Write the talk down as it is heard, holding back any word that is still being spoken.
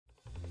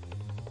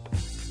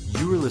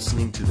You are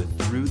listening to the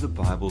Through the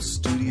Bible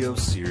studio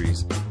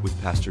series with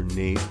Pastor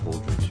Nate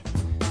Holdridge.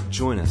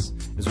 Join us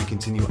as we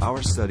continue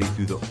our study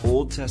through the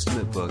Old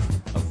Testament book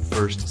of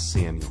 1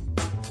 Samuel.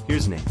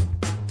 Here's Nate.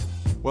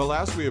 Well,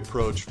 as we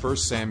approach 1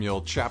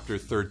 Samuel chapter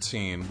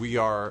 13, we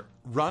are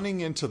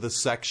running into the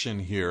section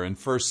here in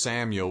 1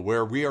 Samuel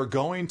where we are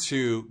going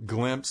to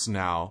glimpse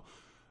now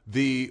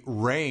the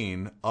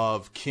reign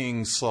of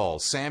King Saul.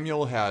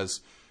 Samuel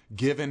has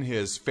given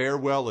his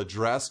farewell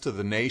address to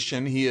the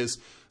nation. He is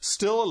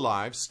still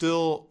alive,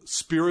 still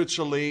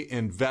spiritually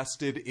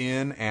invested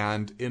in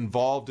and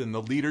involved in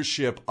the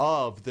leadership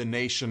of the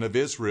nation of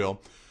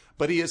Israel.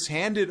 But he has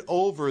handed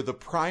over the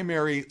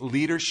primary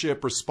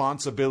leadership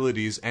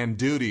responsibilities and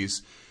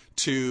duties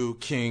to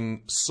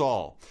King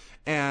Saul.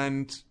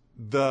 And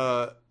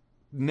the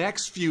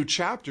next few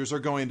chapters are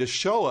going to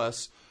show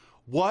us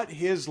what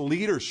his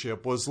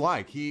leadership was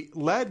like. He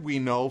led, we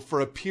know, for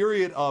a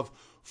period of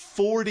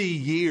 40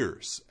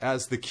 years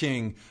as the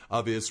king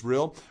of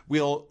Israel.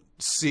 We'll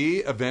see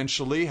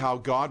eventually how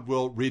God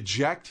will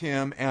reject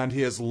him and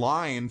his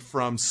line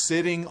from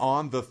sitting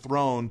on the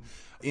throne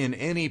in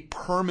any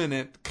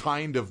permanent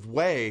kind of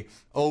way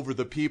over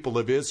the people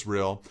of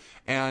Israel.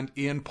 And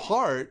in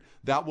part,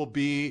 that will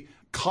be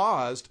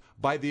caused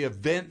by the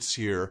events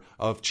here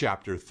of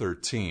chapter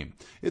 13.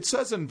 It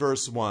says in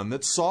verse 1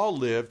 that Saul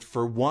lived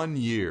for 1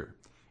 year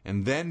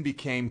and then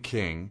became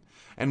king.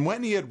 And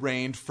when he had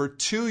reigned for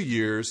 2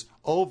 years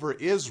over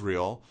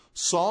Israel,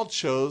 Saul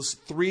chose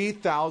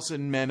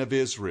 3,000 men of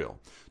Israel.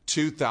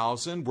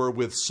 2,000 were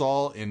with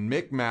Saul in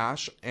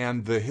Michmash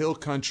and the hill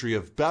country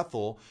of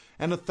Bethel,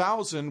 and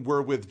 1,000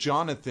 were with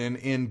Jonathan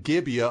in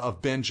Gibeah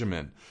of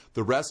Benjamin.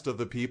 The rest of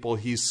the people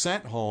he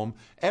sent home,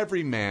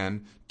 every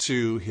man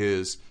to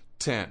his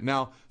tent.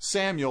 Now,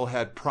 Samuel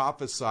had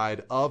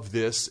prophesied of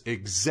this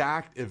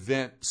exact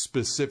event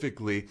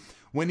specifically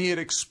when he had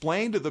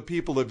explained to the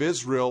people of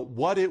Israel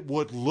what it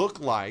would look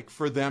like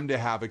for them to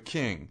have a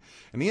king.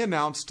 And he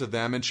announced to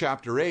them in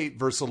chapter 8,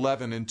 verse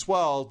 11 and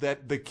 12,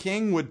 that the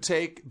king would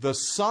take the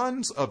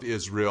sons of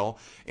Israel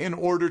in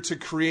order to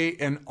create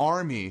an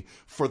army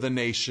for the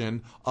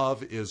nation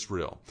of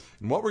Israel.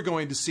 And what we're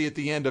going to see at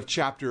the end of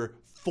chapter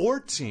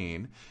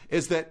 14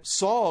 is that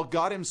Saul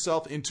got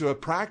himself into a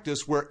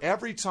practice where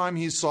every time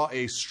he saw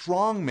a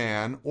strong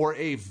man or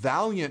a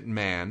valiant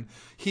man,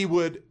 he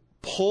would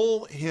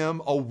pull him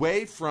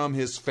away from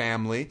his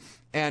family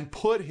and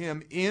put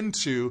him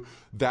into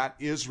that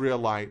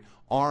Israelite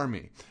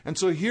army. And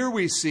so here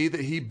we see that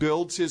he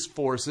builds his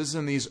forces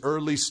in these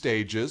early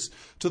stages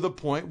to the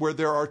point where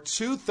there are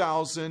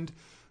 2,000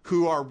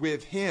 who are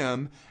with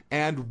him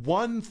and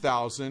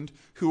 1,000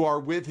 who are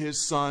with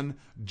his son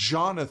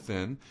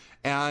Jonathan.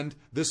 And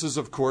this is,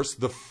 of course,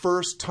 the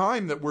first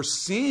time that we're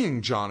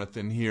seeing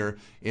Jonathan here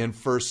in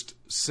 1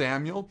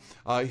 Samuel.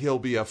 He'll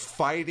be a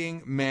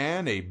fighting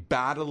man, a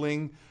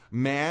battling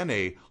man,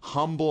 a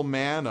humble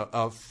man,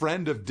 a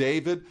friend of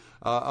David,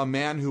 a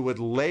man who would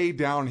lay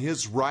down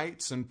his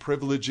rights and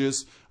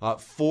privileges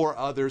for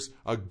others,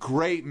 a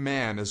great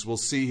man, as we'll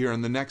see here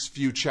in the next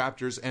few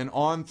chapters and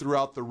on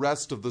throughout the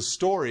rest of the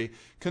story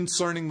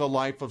concerning the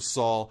life of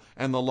Saul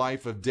and the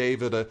life of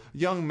David, a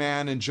young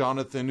man in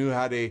Jonathan who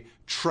had a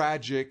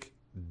tragic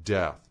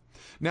death.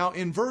 Now,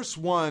 in verse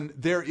 1,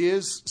 there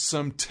is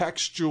some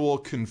textual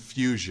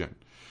confusion.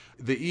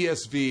 The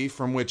ESV,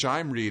 from which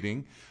I'm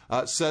reading,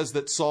 says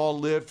that Saul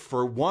lived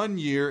for 1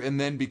 year and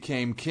then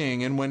became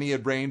king. And when he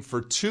had reigned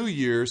for 2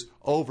 years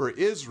over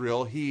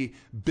Israel, he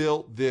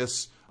built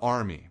this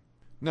army.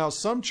 Now,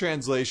 some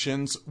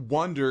translations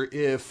wonder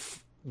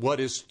if what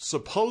is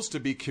supposed to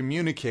be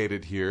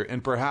communicated here,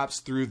 and perhaps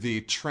through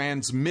the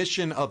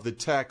transmission of the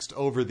text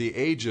over the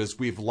ages,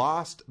 we've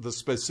lost the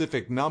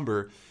specific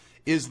number,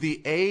 is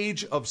the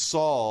age of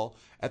Saul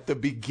at the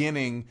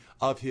beginning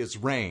of his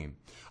reign.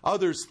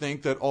 Others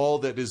think that all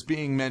that is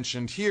being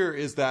mentioned here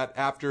is that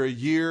after a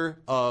year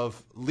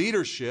of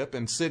leadership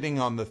and sitting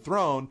on the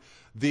throne,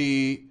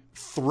 the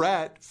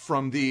threat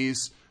from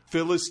these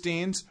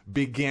Philistines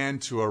began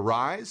to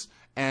arise.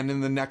 And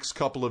in the next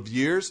couple of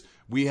years,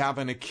 we have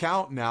an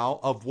account now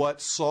of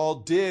what Saul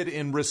did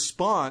in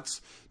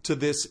response to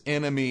this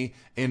enemy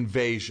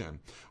invasion.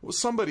 Well,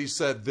 somebody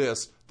said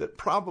this, that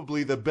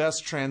probably the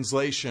best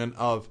translation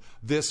of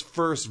this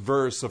first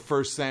verse of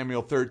 1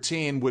 Samuel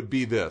 13 would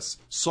be this: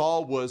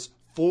 Saul was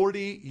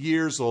 40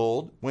 years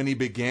old when he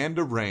began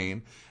to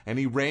reign, and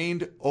he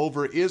reigned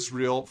over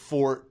Israel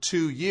for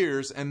 2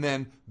 years, and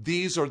then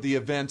these are the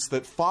events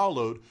that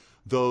followed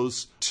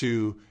those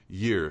 2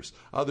 years.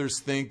 Others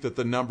think that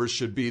the number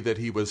should be that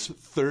he was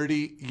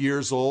 30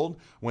 years old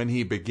when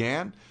he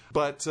began,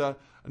 but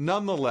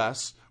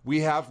nonetheless,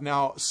 we have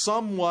now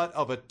somewhat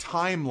of a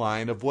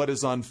timeline of what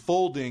is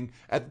unfolding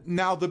at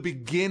now the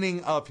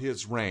beginning of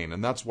his reign.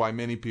 And that's why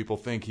many people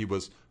think he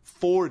was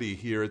 40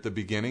 here at the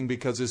beginning,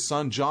 because his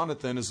son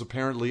Jonathan is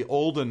apparently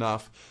old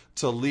enough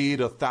to lead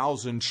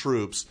 1,000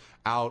 troops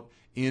out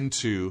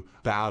into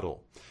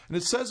battle. And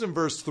it says in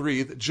verse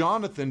 3 that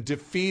Jonathan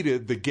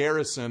defeated the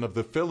garrison of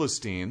the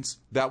Philistines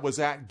that was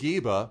at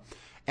Geba,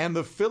 and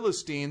the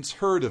Philistines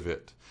heard of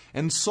it.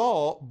 And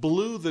Saul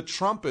blew the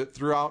trumpet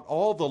throughout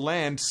all the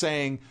land,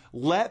 saying,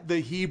 "Let the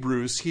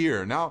Hebrews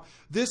hear." Now,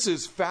 this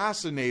is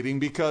fascinating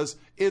because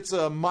it's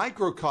a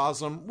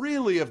microcosm,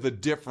 really, of the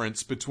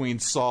difference between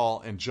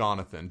Saul and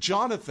Jonathan.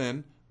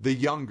 Jonathan, the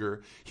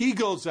younger, he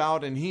goes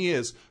out and he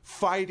is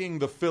fighting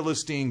the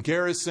Philistine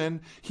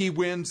garrison. He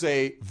wins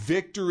a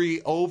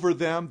victory over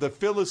them. The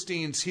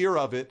Philistines hear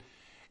of it.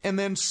 And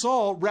then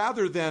Saul,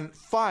 rather than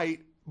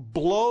fight,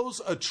 blows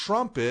a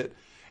trumpet.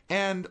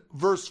 And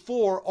verse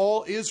 4,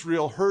 all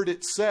Israel heard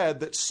it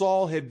said that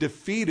Saul had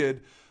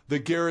defeated the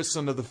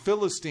garrison of the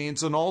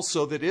Philistines, and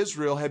also that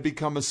Israel had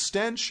become a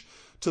stench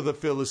to the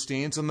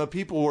Philistines, and the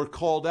people were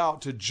called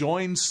out to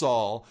join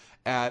Saul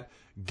at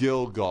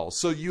Gilgal.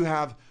 So you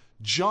have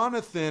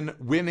Jonathan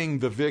winning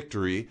the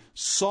victory,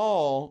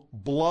 Saul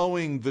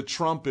blowing the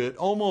trumpet,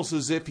 almost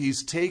as if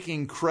he's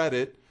taking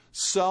credit,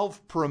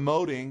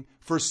 self-promoting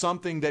for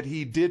something that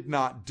he did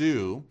not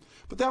do.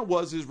 But that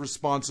was his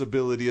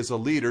responsibility as a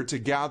leader, to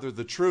gather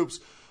the troops.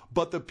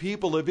 But the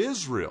people of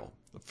Israel,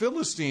 the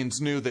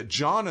Philistines, knew that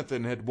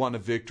Jonathan had won a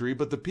victory,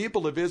 but the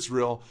people of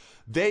Israel,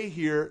 they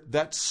hear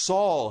that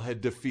Saul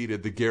had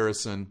defeated the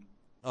garrison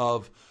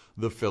of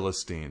the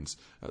Philistines.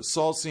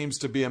 Saul seems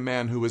to be a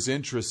man who is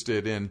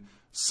interested in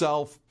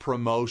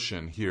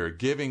self-promotion here,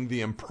 giving the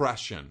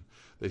impression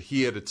that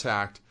he had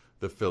attacked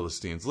the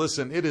Philistines.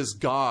 Listen, it is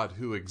God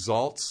who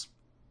exalts,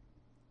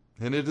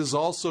 and it is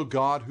also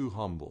God who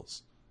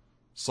humbles.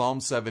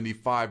 Psalm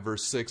 75,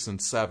 verse 6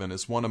 and 7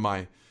 is one of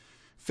my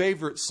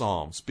favorite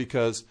psalms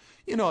because,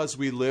 as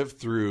we live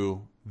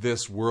through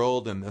this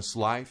world and this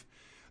life,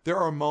 there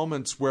are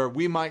moments where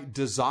we might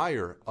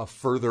desire a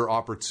further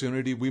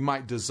opportunity. We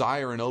might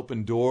desire an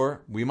open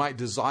door. We might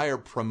desire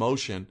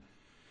promotion.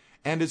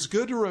 And it's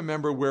good to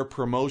remember where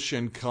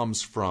promotion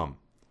comes from.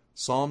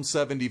 Psalm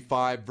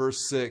 75,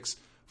 verse 6,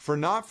 "For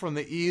not from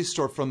the east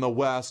or from the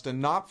west, and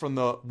not from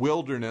the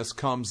wilderness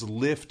comes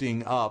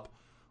lifting up,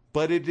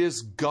 but it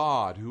is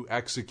God who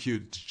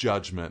executes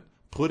judgment,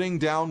 putting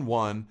down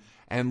one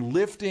and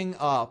lifting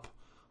up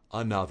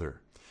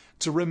another."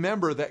 To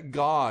remember that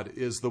God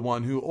is the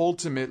one who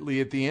ultimately,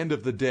 at the end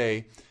of the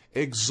day,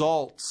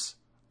 exalts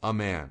a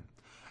man.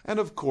 And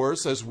of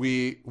course, as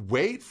we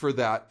wait for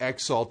that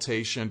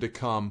exaltation to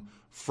come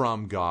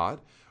from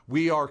God,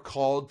 we are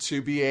called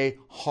to be a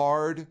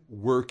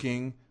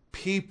hard-working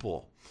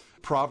people.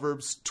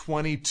 Proverbs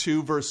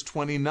 22, verse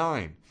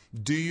 29.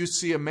 "Do you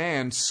see a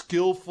man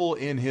skillful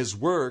in his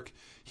work?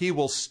 He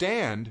will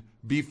stand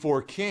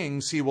before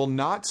kings. He will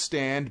not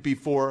stand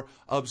before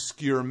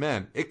obscure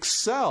men."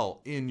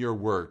 Excel in your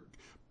work.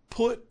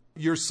 Put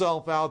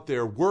yourself out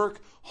there.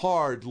 Work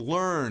hard.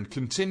 Learn.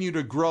 Continue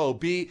to grow.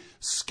 Be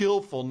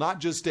skillful, not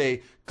just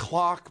a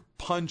clock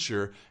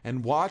puncher.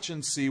 And watch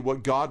and see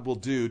what God will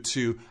do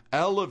to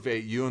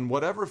elevate you in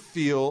whatever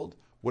field,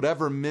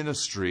 whatever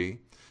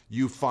ministry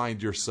you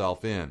find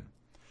yourself in.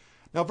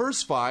 Now,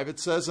 verse 5, it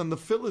says, "And the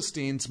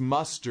Philistines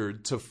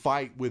mustered to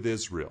fight with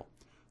Israel,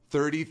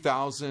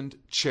 30,000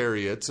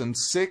 chariots and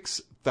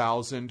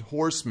 6,000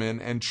 horsemen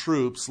and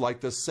troops,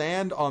 like the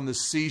sand on the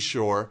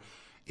seashore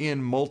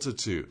in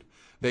multitude.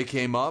 They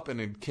came up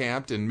and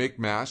encamped in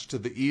Michmash to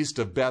the east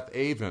of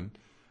Beth-aven.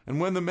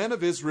 And when the men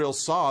of Israel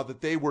saw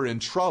that they were in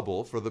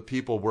trouble, for the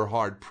people were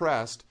hard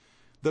pressed,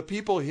 the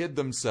people hid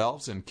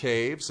themselves in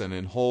caves and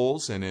in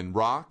holes and in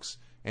rocks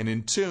and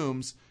in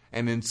tombs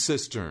and in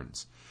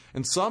cisterns.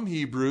 And some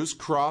Hebrews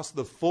crossed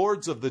the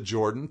fords of the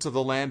Jordan to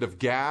the land of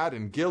Gad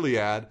and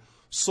Gilead.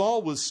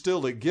 Saul was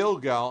still at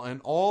Gilgal,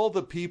 and all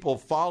the people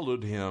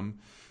followed him,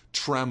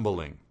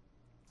 trembling."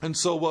 And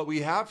so what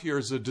we have here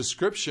is a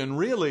description,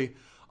 really,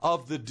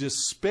 of the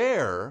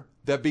despair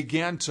that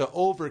began to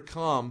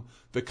overcome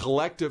the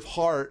collective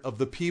heart of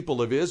the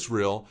people of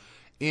Israel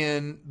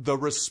in the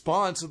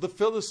response of the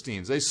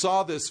Philistines. They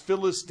saw this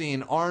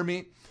Philistine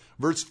army.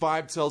 Verse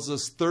 5 tells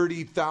us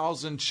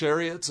 30,000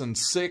 chariots and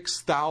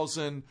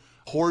 6,000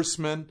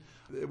 horsemen,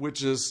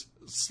 which is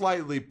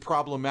slightly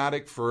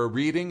problematic for a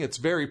reading. It's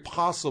very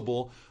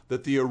possible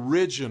that the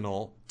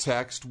original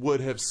text would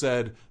have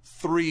said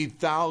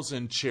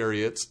 3,000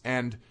 chariots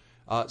and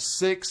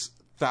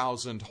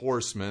 6,000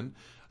 horsemen,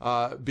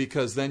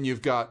 because then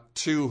you've got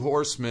 2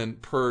 horsemen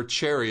per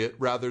chariot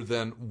rather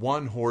than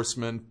 1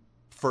 horseman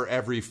for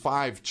every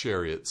 5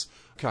 chariots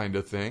kind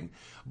of thing.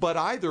 But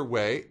either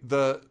way,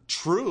 the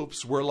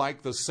troops were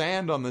like the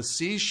sand on the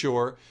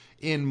seashore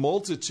in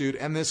multitude,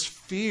 and this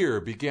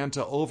fear began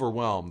to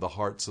overwhelm the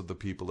hearts of the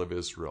people of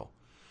Israel.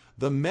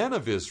 The men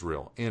of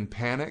Israel, in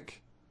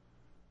panic,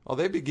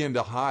 they begin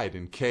to hide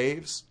in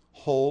caves,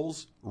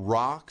 holes,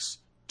 rocks,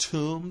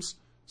 tombs,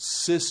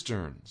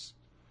 cisterns.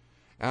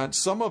 And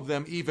some of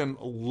them even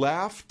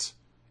left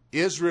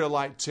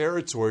Israelite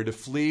territory to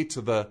flee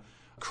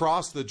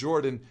cross the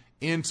Jordan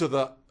into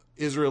the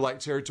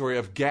Israelite territory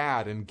of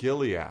Gad and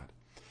Gilead.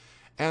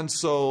 And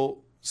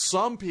so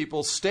some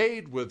people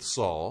stayed with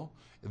Saul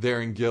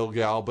there in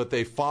Gilgal, but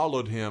they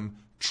followed him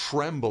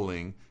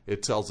trembling,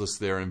 it tells us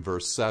there in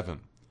verse 7.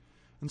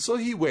 And so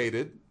he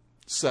waited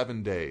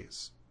 7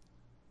 days.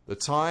 the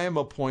time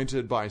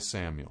appointed by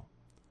Samuel.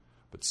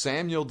 But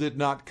Samuel did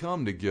not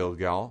come to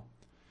Gilgal,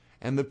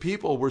 and the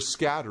people were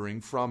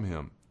scattering from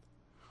him.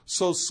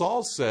 So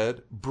Saul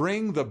said,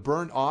 "Bring the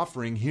burnt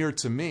offering here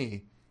to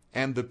me,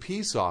 and the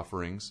peace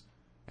offerings,"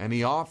 and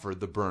he offered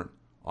the burnt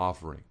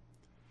offering.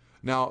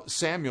 Now,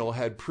 Samuel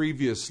had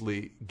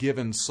previously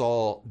given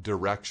Saul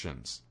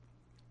directions.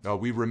 Now,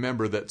 we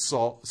remember that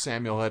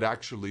Samuel had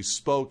actually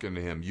spoken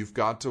to him. "You've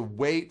got to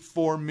wait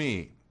for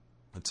me.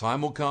 A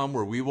time will come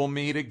where we will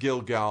meet at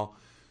Gilgal.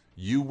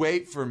 You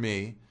wait for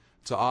me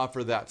to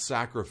offer that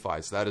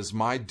sacrifice. That is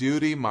my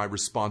duty, my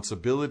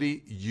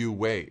responsibility. You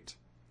wait."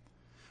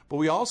 But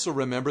we also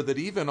remember that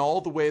even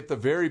all the way at the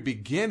very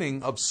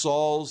beginning of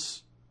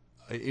Saul's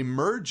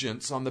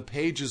emergence on the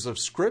pages of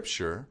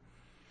Scripture,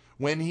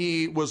 when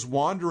he was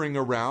wandering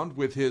around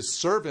with his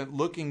servant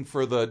looking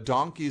for the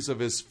donkeys of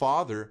his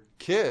father,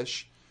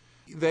 Kish,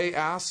 they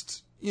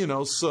asked,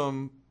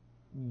 some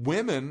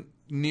women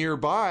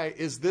nearby,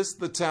 "Is this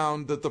the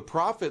town that the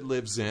prophet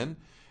lives in?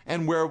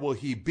 And where will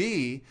he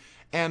be?"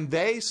 And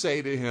they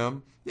say to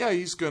him, "Yeah,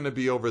 he's going to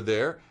be over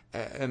there,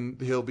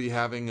 and he'll be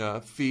having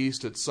a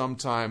feast at some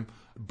time.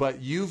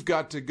 But you've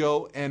got to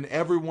go, and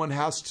everyone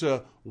has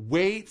to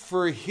wait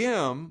for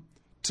him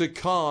to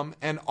come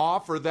and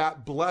offer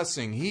that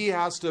blessing. He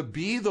has to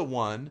be the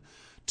one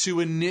to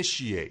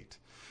initiate."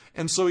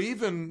 And so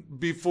even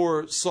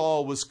before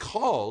Saul was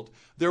called,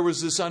 there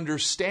was this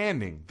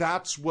understanding.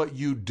 That's what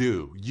you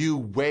do. You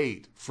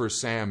wait for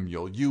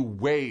Samuel. You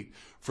wait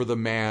for the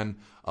man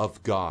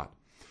of God.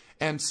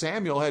 And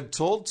Samuel had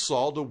told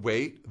Saul to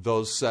wait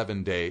those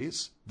 7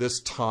 days, this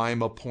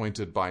time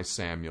appointed by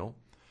Samuel.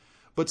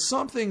 But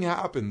something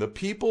happened. The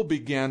people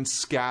began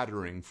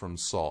scattering from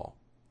Saul.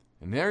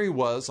 And there he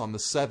was on the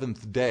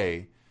 7th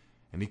day,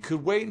 and he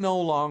could wait no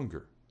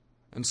longer.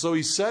 And so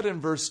he said in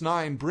verse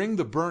 9, "Bring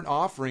the burnt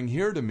offering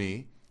here to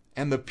me,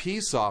 and the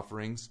peace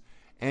offerings,"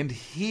 and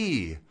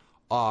he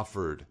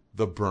offered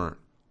the burnt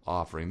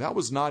offering. That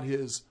was not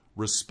his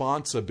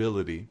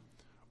responsibility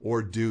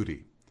or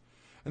duty.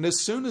 And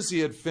as soon as he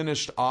had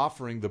finished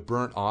offering the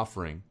burnt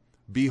offering,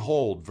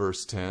 behold,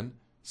 verse 10,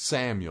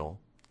 Samuel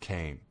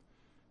came.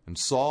 And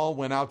Saul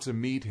went out to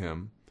meet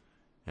him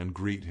and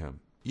greet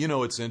him.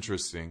 It's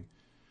interesting.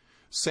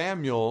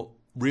 Samuel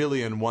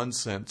really, in one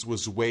sense,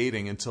 was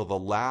waiting until the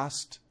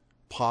last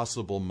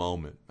possible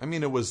moment.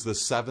 It was the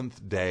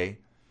 7th day.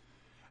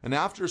 And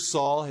after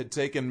Saul had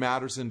taken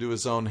matters into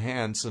his own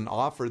hands and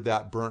offered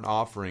that burnt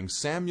offering,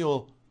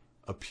 Samuel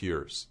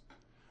appears.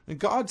 And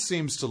God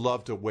seems to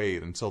love to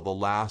wait until the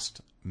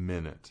last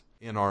minute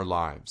in our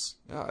lives.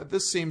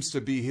 This seems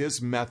to be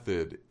his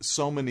method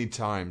so many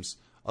times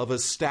of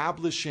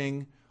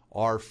establishing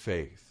our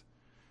faith.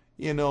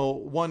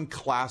 One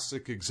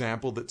classic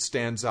example that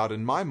stands out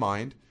in my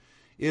mind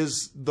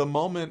is the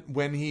moment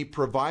when he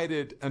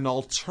provided an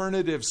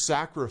alternative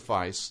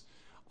sacrifice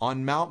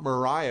on Mount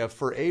Moriah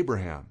for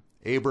Abraham.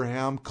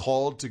 Abraham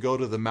called to go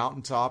to the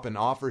mountaintop and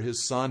offer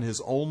his son,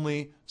 his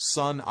only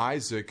son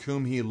Isaac,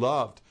 whom he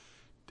loved,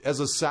 as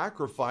a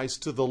sacrifice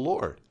to the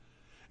Lord.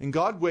 And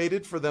God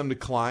waited for them to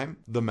climb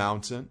the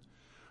mountain.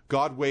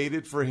 God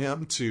waited for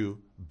him to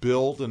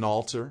build an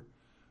altar,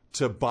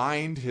 to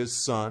bind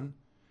his son,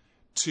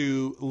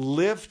 to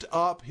lift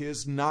up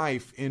his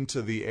knife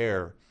into the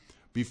air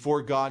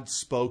before God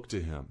spoke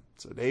to him.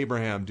 He said,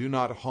 "Abraham, do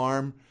not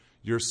harm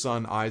your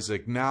son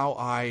Isaac. Now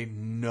I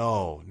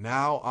know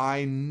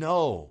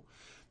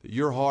that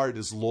your heart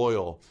is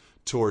loyal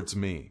towards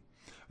me."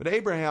 But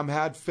Abraham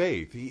had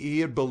faith.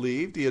 He had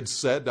believed. He had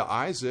said to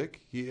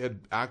Isaac, he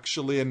had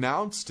actually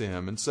announced to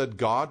him and said,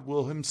 God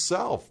will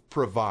himself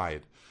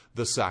provide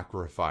the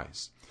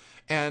sacrifice.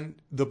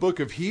 And the book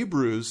of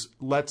Hebrews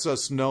lets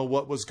us know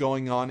what was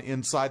going on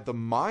inside the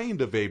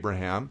mind of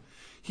Abraham.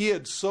 He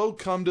had so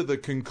come to the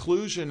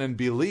conclusion and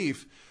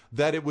belief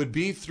that it would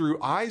be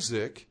through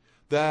Isaac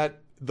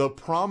that the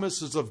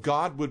promises of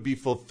God would be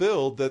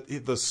fulfilled,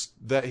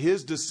 that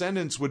his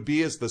descendants would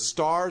be as the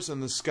stars in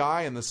the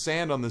sky and the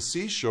sand on the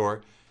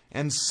seashore.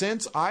 And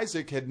since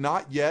Isaac had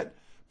not yet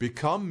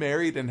become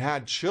married and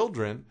had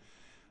children,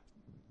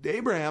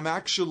 Abraham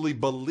actually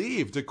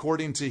believed,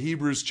 according to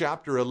Hebrews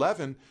chapter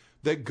 11,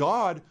 that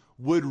God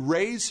would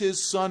raise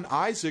his son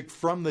Isaac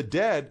from the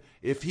dead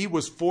if he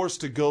was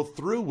forced to go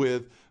through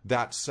with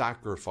that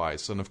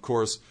sacrifice. And of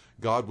course,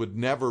 God would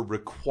never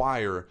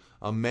require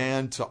a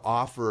man to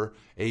offer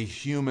a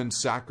human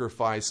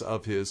sacrifice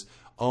of his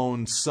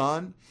own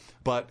son,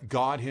 but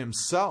God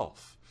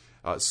himself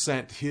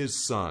sent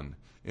his son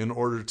in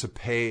order to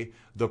pay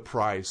the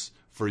price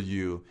for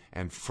you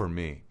and for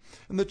me.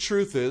 And the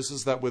truth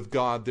is that with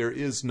God, there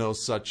is no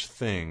such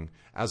thing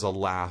as a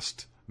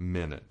last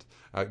minute.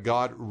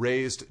 God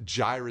raised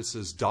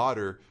Jairus'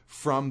 daughter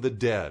from the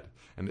dead,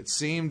 and it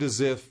seemed as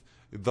if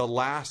the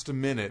last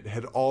minute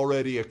had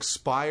already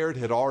expired,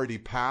 had already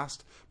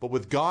passed. But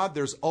with God,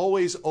 there's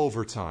always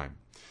overtime.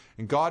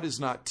 And God is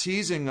not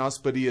teasing us,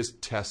 but he is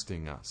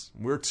testing us.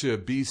 We're to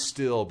be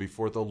still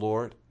before the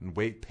Lord and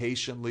wait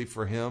patiently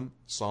for him.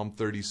 Psalm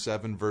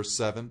 37, verse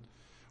 7.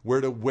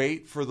 We're to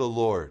wait for the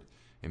Lord.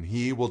 and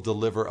he will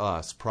deliver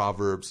us.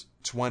 Proverbs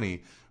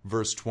 20,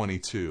 verse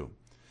 22.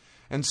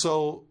 And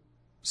so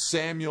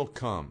Samuel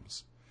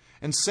comes.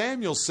 And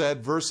Samuel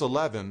said, verse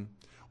 11,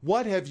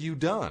 "What have you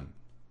done?"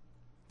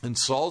 And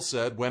Saul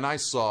said, "When I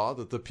saw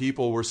that the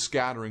people were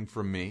scattering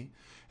from me,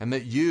 and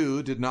that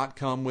you did not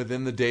come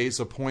within the days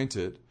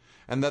appointed,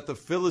 and that the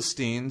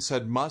Philistines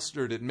had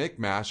mustered at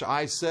Michmash,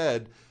 I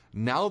said,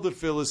 now the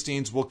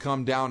Philistines will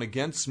come down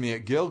against me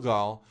at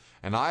Gilgal,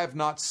 and I have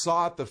not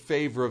sought the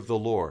favor of the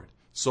Lord.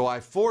 So I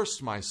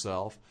forced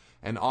myself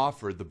and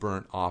offered the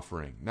burnt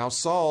offering." Now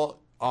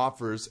Saul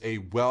offers a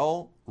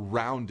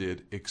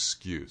well-rounded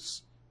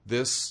excuse.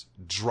 This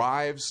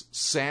drives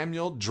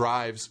Samuel,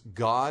 drives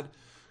God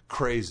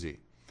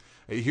crazy.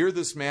 Here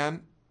this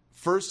man,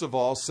 first of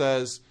all,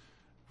 says,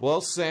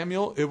 "Well,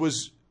 Samuel, it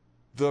was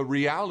the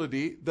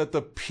reality that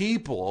the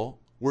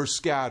people were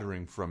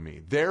scattering from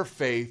me. Their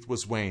faith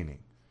was waning.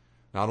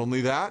 Not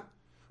only that,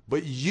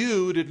 but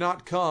you did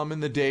not come in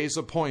the days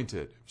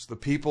appointed. It was the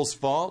people's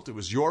fault. It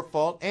was your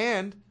fault.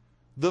 And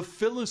the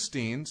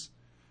Philistines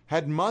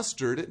had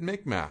mustered at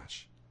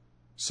Michmash."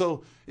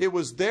 So it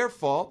was their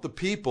fault, the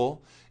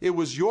people. It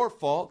was your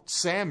fault,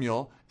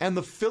 Samuel, and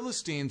the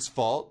Philistines'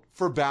 fault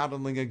for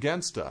battling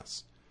against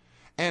us.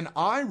 "And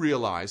I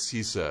realized,"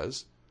 he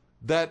says,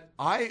 "that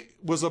I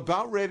was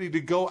about ready to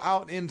go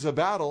out into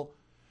battle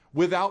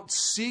without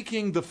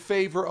seeking the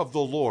favor of the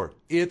Lord."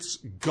 It's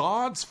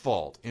God's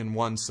fault, in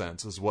one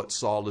sense, is what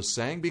Saul is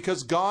saying,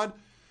 because God,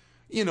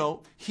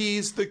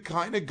 he's the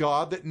kind of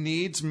God that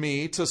needs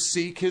me to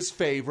seek his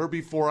favor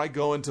before I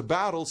go into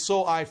battle,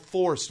 so I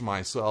forced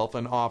myself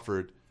and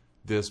offered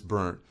this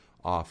burnt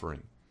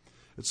offering.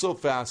 It's so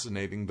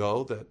fascinating,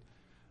 though, that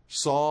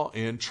Saul,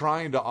 in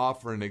trying to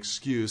offer an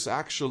excuse,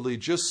 actually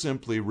just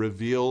simply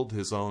revealed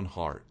his own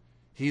heart.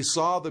 He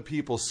saw the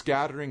people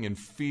scattering, and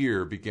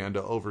fear began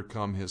to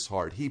overcome his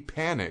heart. He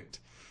panicked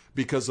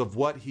because of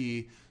what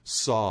he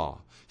saw.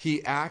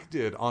 He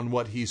acted on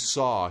what he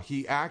saw.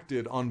 He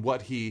acted on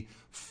what he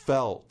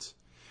felt.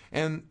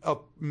 And a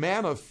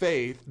man of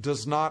faith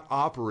does not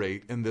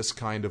operate in this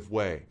kind of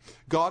way.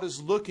 God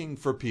is looking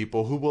for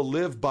people who will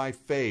live by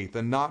faith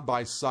and not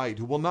by sight,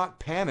 who will not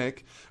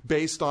panic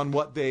based on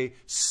what they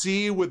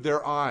see with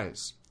their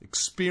eyes,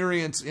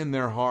 experience in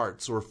their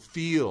hearts, or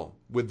feel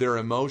with their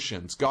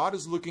emotions. God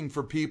is looking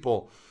for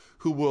people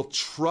who will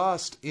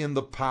trust in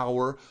the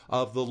power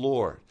of the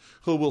Lord,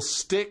 who will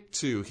stick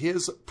to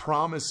his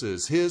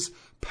promises, his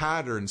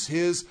patterns,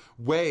 his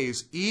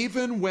ways,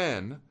 even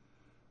when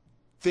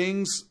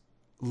things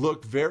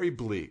look very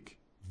bleak,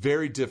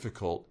 very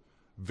difficult,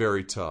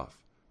 very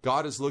tough.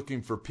 God is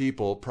looking for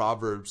people,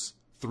 Proverbs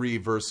 3,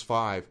 verse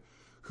 5,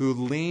 who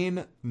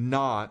lean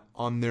not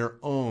on their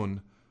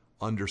own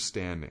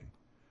understanding.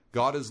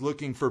 God is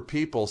looking for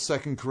people,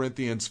 2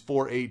 Corinthians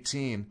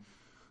 4:18,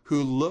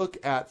 who look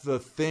at the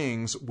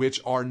things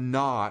which are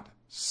not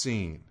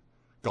seen.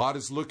 God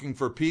is looking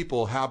for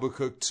people,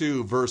 Habakkuk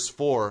 2, verse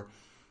 4,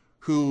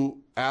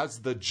 who, as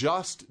the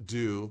just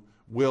do,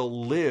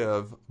 will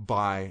live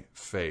by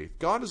faith.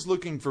 God is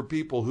looking for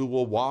people who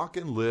will walk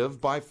and live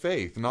by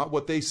faith, not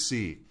what they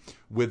see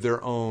with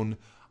their own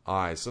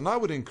eyes. And I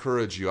would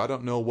encourage you, I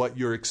don't know what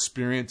your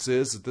experience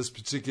is at this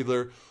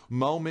particular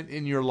moment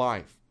in your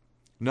life.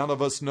 None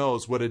of us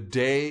knows what a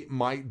day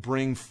might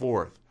bring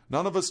forth.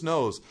 None of us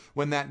knows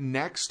when that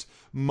next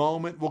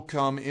moment will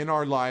come in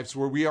our lives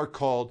where we are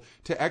called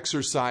to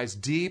exercise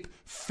deep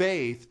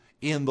faith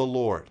in the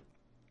Lord.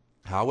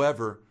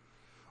 However,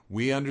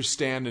 we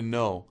understand and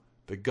know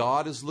that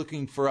God is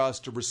looking for us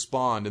to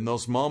respond in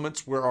those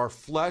moments where our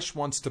flesh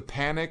wants to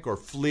panic or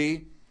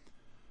flee.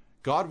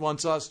 God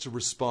wants us to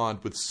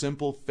respond with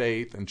simple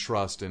faith and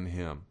trust in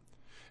him.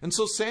 And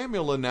so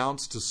Samuel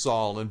announced to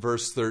Saul in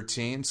verse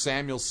 13,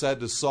 Samuel said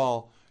to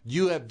Saul,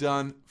 "You have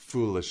done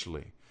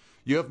foolishly.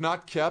 You have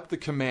not kept the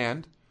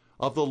command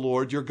of the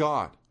Lord your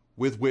God,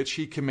 with which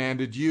he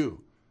commanded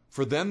you.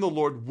 For then the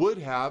Lord would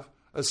have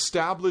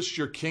established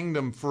your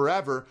kingdom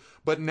forever,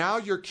 but now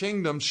your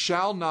kingdom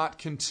shall not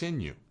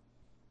continue.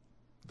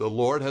 The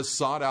Lord has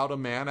sought out a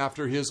man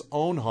after his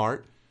own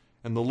heart,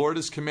 and the Lord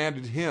has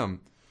commanded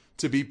him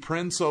to be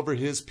prince over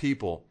his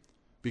people,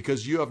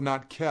 because you have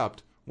not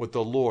kept what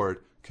the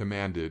Lord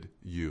commanded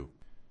you."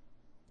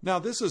 Now,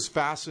 this is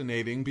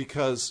fascinating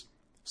because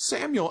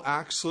Samuel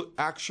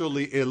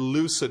actually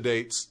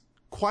elucidates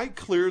quite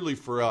clearly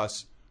for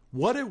us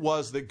what it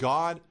was that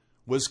God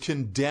was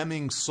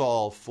condemning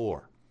Saul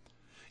for.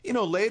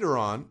 Later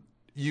on,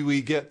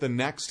 we get the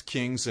next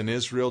kings in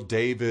Israel,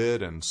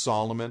 David and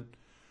Solomon.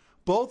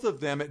 Both of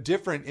them at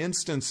different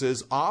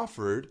instances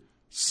offered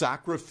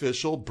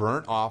sacrificial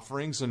burnt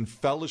offerings and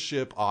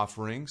fellowship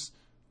offerings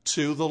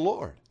to the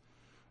Lord.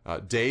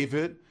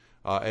 David,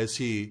 as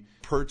he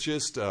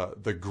purchased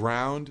the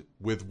ground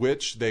with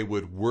which they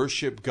would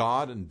worship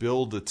God and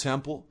build a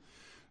temple,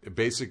 it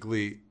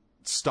basically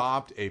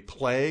stopped a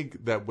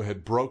plague that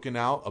had broken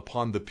out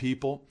upon the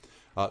people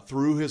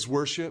through his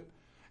worship.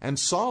 And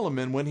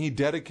Solomon, when he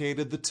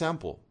dedicated the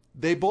temple,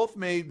 they both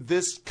made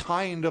this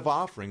kind of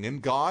offering,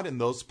 and God in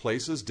those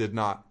places did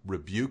not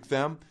rebuke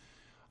them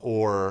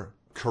or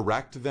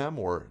correct them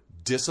or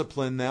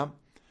discipline them.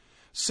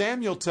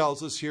 Samuel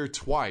tells us here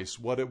twice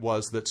what it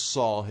was that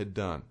Saul had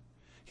done.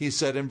 He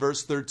said in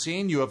verse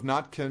 13, "You have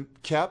not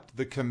kept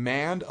the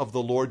command of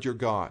the Lord your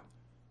God."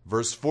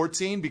 Verse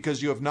 14,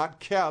 "Because you have not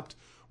kept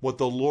what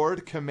the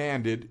Lord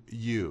commanded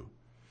you."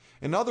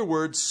 In other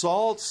words,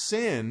 Saul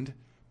sinned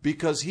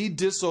because he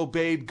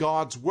disobeyed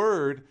God's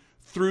word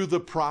through the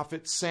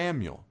prophet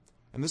Samuel.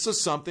 And this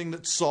is something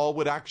that Saul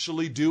would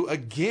actually do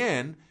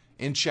again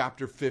in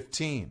chapter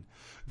 15.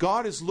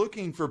 God is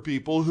looking for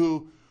people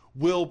who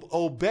will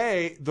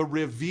obey the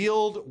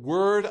revealed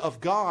word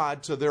of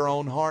God to their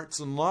own hearts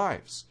and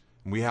lives.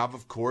 And we have,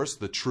 of course,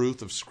 the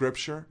truth of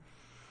Scripture.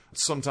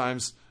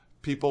 Sometimes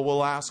people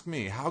will ask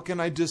me, how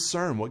can I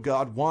discern what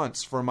God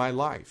wants for my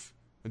life?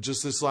 And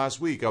just this last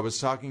week, I was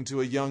talking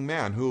to a young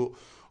man who,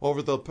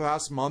 over the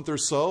past month or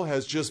so,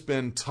 has just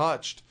been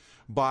touched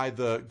by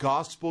the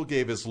gospel,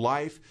 gave his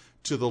life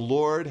to the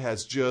Lord,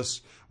 has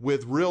just,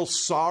 with real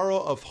sorrow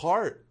of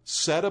heart,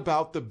 set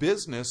about the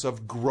business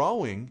of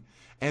growing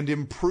and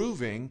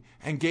improving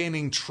and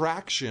gaining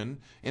traction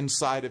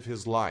inside of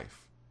his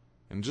life.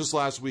 And just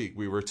last week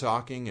we were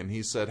talking and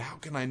he said, how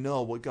can I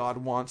know what God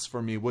wants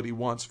for me, what he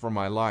wants for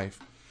my life?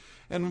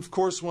 And of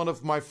course, one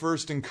of my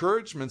first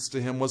encouragements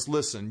to him was,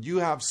 listen, you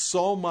have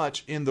so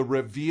much in the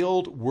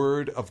revealed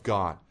word of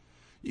God.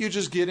 You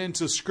just get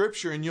into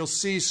Scripture and you'll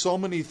see so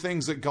many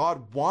things that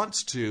God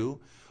wants to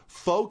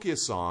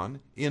focus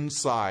on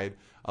inside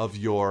of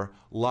your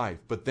life.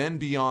 But then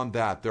beyond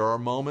that, there are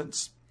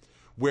moments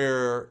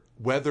where,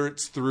 whether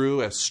it's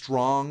through a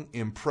strong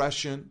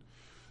impression,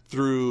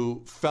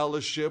 through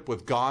fellowship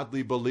with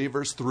godly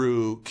believers,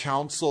 through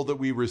counsel that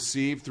we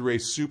receive, through a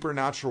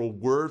supernatural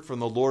word from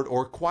the Lord,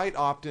 or quite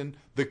often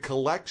the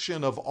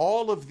collection of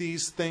all of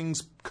these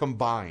things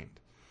combined,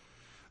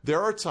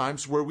 there are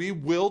times where we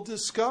will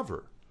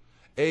discover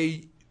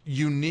a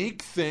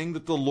unique thing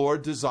that the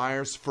Lord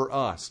desires for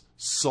us.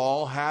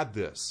 Saul had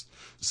this.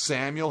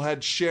 Samuel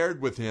had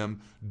shared with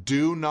him,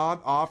 do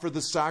not offer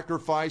the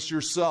sacrifice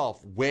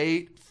yourself.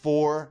 Wait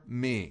for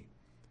me.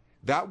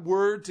 That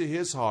word to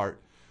his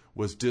heart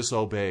was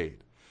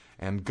disobeyed.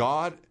 And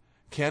God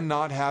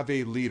cannot have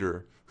a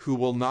leader who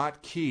will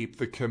not keep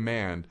the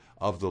command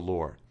of the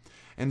Lord.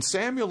 And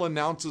Samuel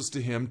announces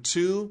to him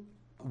two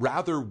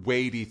rather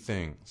weighty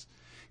things.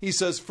 He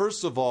says,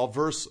 first of all,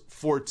 verse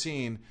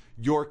 14,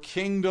 your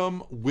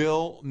kingdom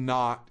will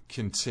not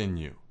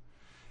continue.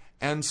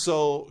 And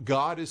so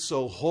God is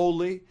so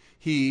holy,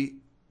 he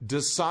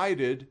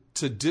decided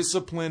to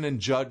discipline and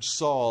judge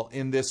Saul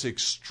in this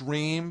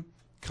extreme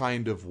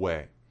kind of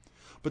way.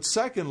 But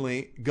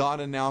secondly, God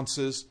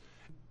announces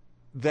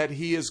that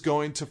he is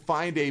going to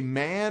find a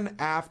man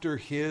after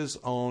his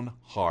own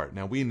heart.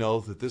 Now we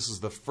know that this is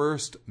the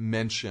first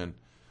mention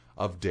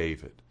of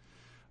David.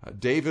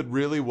 David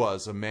really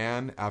was a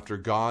man after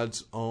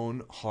God's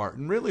own heart.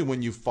 And really,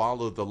 when you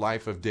follow the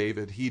life of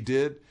David, he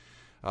did,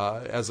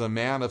 as a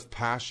man of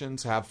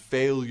passions, have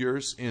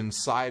failures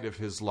inside of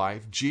his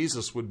life.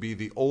 Jesus would be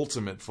the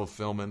ultimate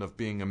fulfillment of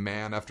being a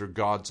man after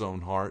God's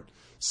own heart,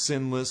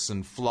 sinless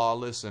and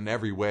flawless in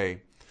every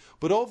way.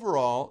 But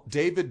overall,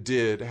 David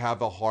did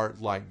have a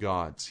heart like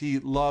God's. He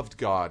loved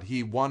God.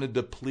 He wanted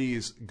to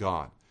please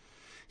God.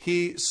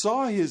 He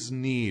saw his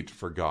need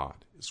for God.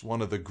 It's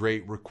one of the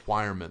great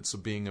requirements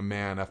of being a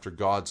man after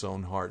God's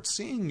own heart,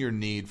 seeing your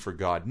need for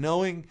God,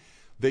 knowing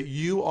that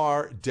you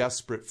are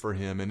desperate for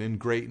him and in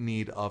great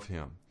need of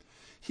him.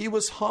 He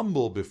was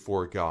humble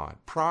before God.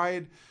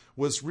 Pride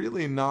was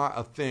really not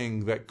a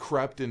thing that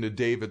crept into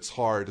David's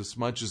heart as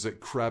much as it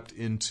crept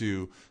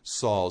into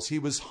Saul's. He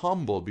was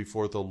humble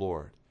before the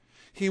Lord.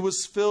 He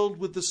was filled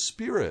with the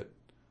Spirit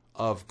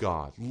of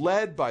God,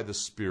 led by the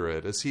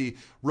Spirit as he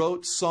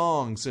wrote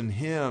songs and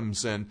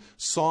hymns and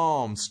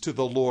psalms to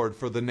the Lord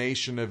for the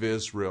nation of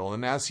Israel.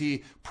 And as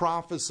he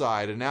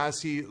prophesied and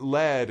as he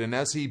led and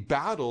as he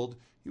battled,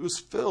 he was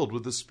filled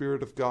with the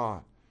Spirit of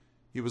God.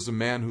 He was a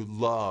man who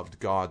loved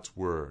God's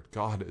word.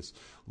 God is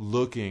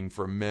looking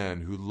for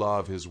men who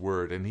love his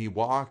word, and he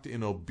walked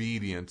in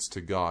obedience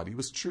to God. He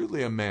was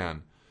truly a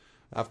man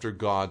after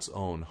God's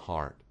own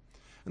heart.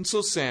 And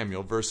so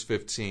Samuel, verse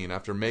 15,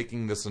 after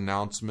making this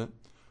announcement,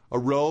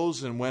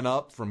 arose and went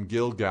up from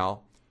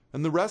Gilgal,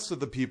 and the rest of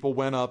the people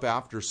went up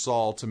after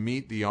Saul to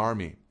meet the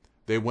army.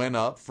 They went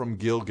up from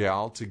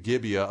Gilgal to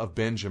Gibeah of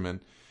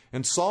Benjamin,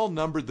 and Saul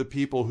numbered the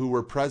people who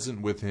were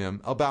present with him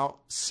about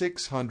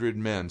 600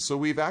 men. So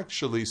we've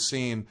actually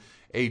seen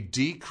a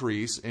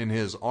decrease in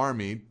his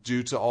army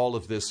due to all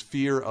of this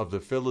fear of the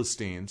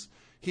Philistines.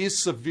 He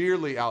is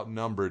severely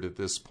outnumbered at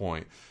this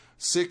point.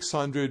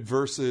 600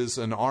 versus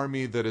an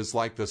army that is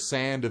like the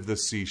sand of the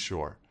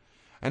seashore.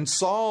 And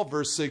Saul,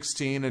 verse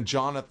 16, and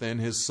Jonathan,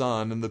 his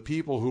son, and the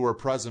people who were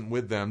present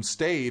with them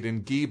stayed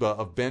in Geba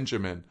of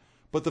Benjamin.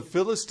 But the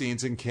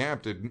Philistines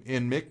encamped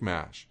in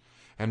Michmash.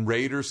 And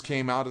raiders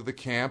came out of the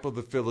camp of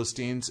the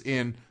Philistines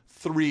in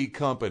 3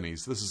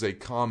 companies. This is a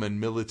common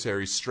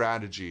military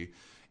strategy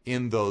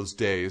in those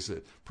days.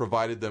 It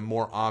provided them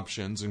more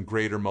options and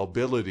greater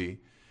mobility.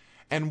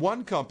 And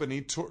one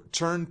company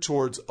turned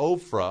towards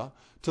Ophrah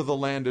to the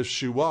land of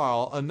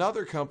Shual.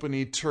 Another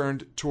company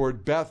turned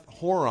toward Beth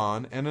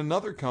Horon, and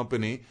another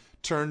company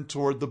turned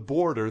toward the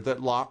border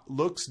that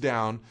looks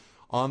down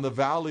on the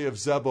valley of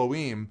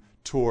Zeboim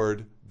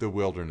toward the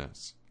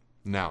wilderness.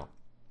 Now,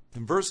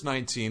 in verse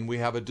 19, we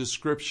have a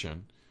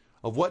description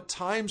of what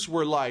times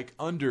were like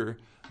under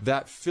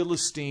that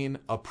Philistine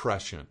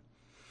oppression.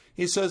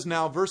 He says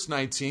now, verse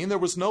 19, there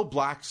was no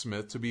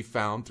blacksmith to be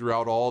found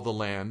throughout all the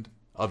land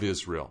of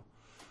Israel.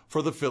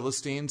 For the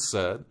Philistines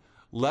said,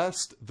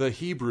 lest the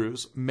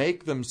Hebrews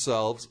make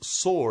themselves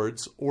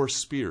swords or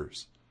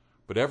spears.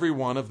 But every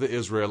one of the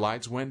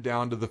Israelites went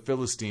down to the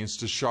Philistines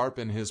to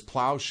sharpen his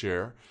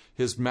plowshare,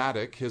 his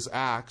mattock, his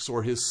axe,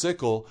 or his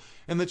sickle,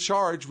 and the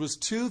charge was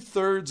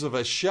 2/3 of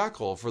a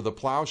shekel for the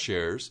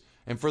plowshares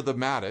and for the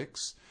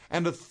mattocks,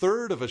 and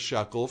 1/3 of a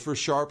shekel for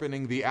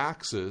sharpening the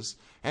axes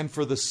and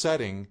for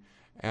setting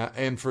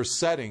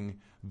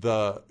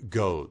the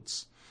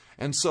goads.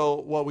 And so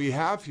what we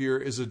have here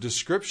is a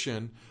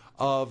description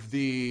of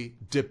the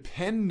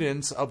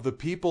dependence of the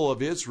people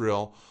of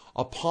Israel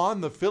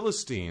upon the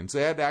Philistines.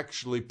 They had to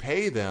actually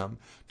pay them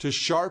to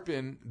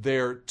sharpen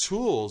their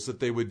tools that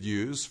they would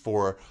use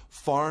for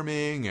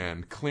farming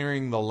and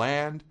clearing the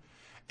land.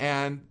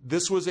 And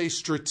this was a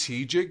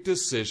strategic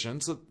decision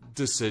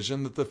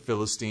that the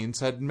Philistines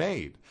had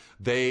made.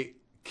 They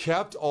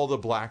kept all the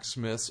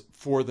blacksmiths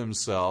for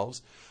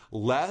themselves,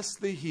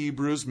 lest the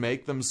Hebrews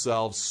make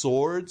themselves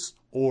swords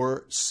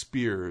or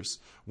spears,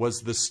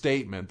 was the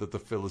statement that the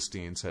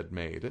Philistines had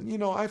made.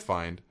 And I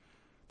find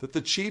that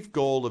the chief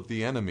goal of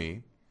the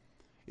enemy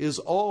is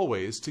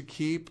always to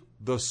keep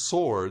the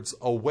swords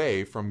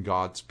away from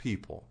God's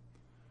people.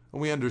 And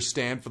we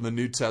understand from the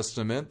New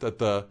Testament that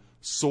the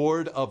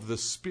sword of the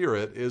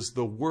Spirit is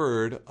the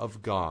Word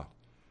of God.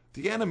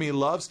 The enemy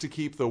loves to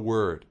keep the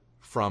Word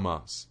from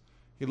us.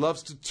 He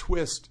loves to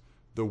twist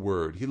the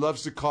Word. He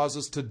loves to cause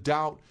us to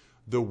doubt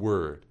the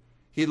Word.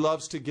 He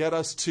loves to get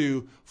us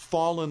to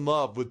fall in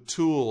love with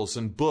tools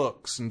and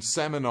books and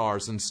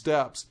seminars and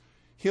steps.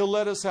 He'll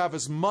let us have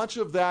as much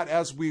of that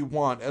as we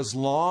want, as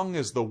long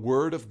as the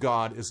Word of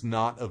God is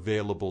not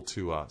available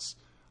to us.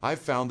 I've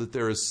found that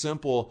there is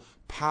simple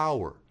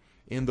power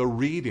in the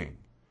reading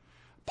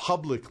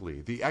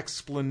publicly, the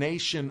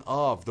explanation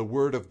of the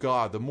Word of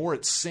God. The more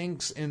it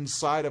sinks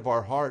inside of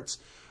our hearts,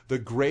 the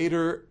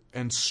greater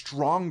and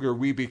stronger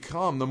we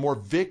become, the more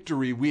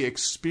victory we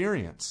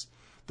experience.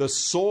 The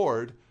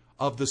sword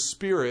of the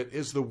Spirit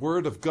is the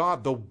Word of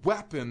God. The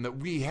weapon that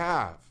we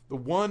have, the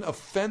one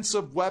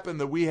offensive weapon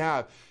that we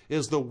have,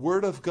 is the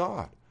Word of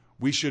God.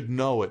 We should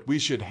know it. We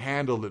should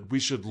handle it. We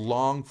should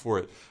long for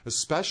it,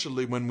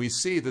 especially when we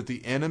see that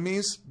the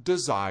enemy's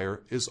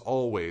desire is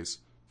always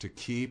to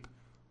keep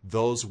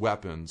those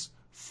weapons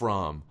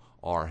from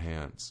our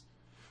hands.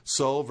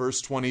 So, verse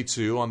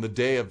 22, on the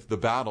day of the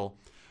battle,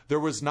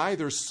 there was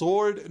neither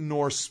sword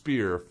nor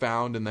spear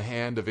found in the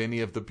hand of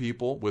any of the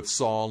people with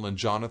Saul and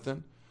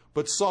Jonathan,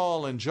 but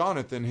Saul and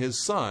Jonathan,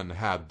 his son,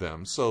 had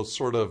them. So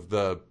sort of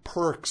the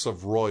perks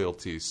of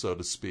royalty, so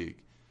to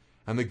speak.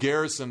 And the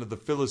garrison of the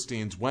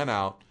Philistines went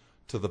out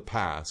to the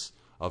pass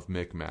of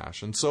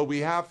Michmash. And so we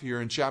have here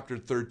in chapter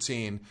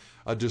 13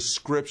 a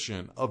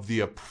description of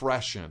the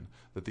oppression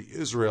that the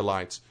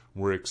Israelites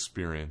were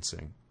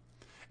experiencing.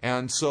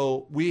 And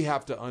so we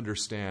have to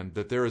understand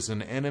that there is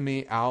an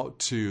enemy out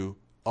to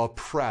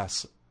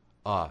oppress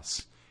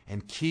us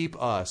and keep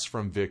us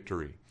from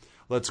victory.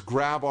 Let's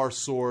grab our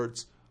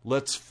swords.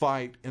 Let's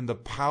fight in the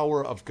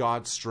power of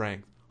God's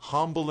strength,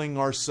 humbling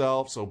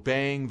ourselves,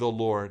 obeying the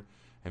Lord,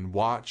 and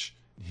watch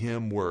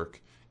Him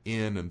work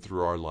in and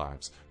through our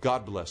lives.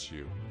 God bless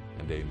you,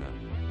 and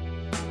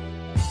amen.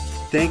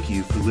 Thank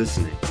you for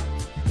listening.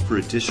 For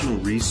additional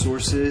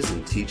resources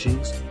and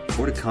teachings,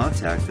 or to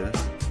contact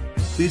us,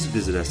 please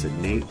visit us at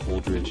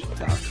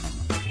nateholdridge.com.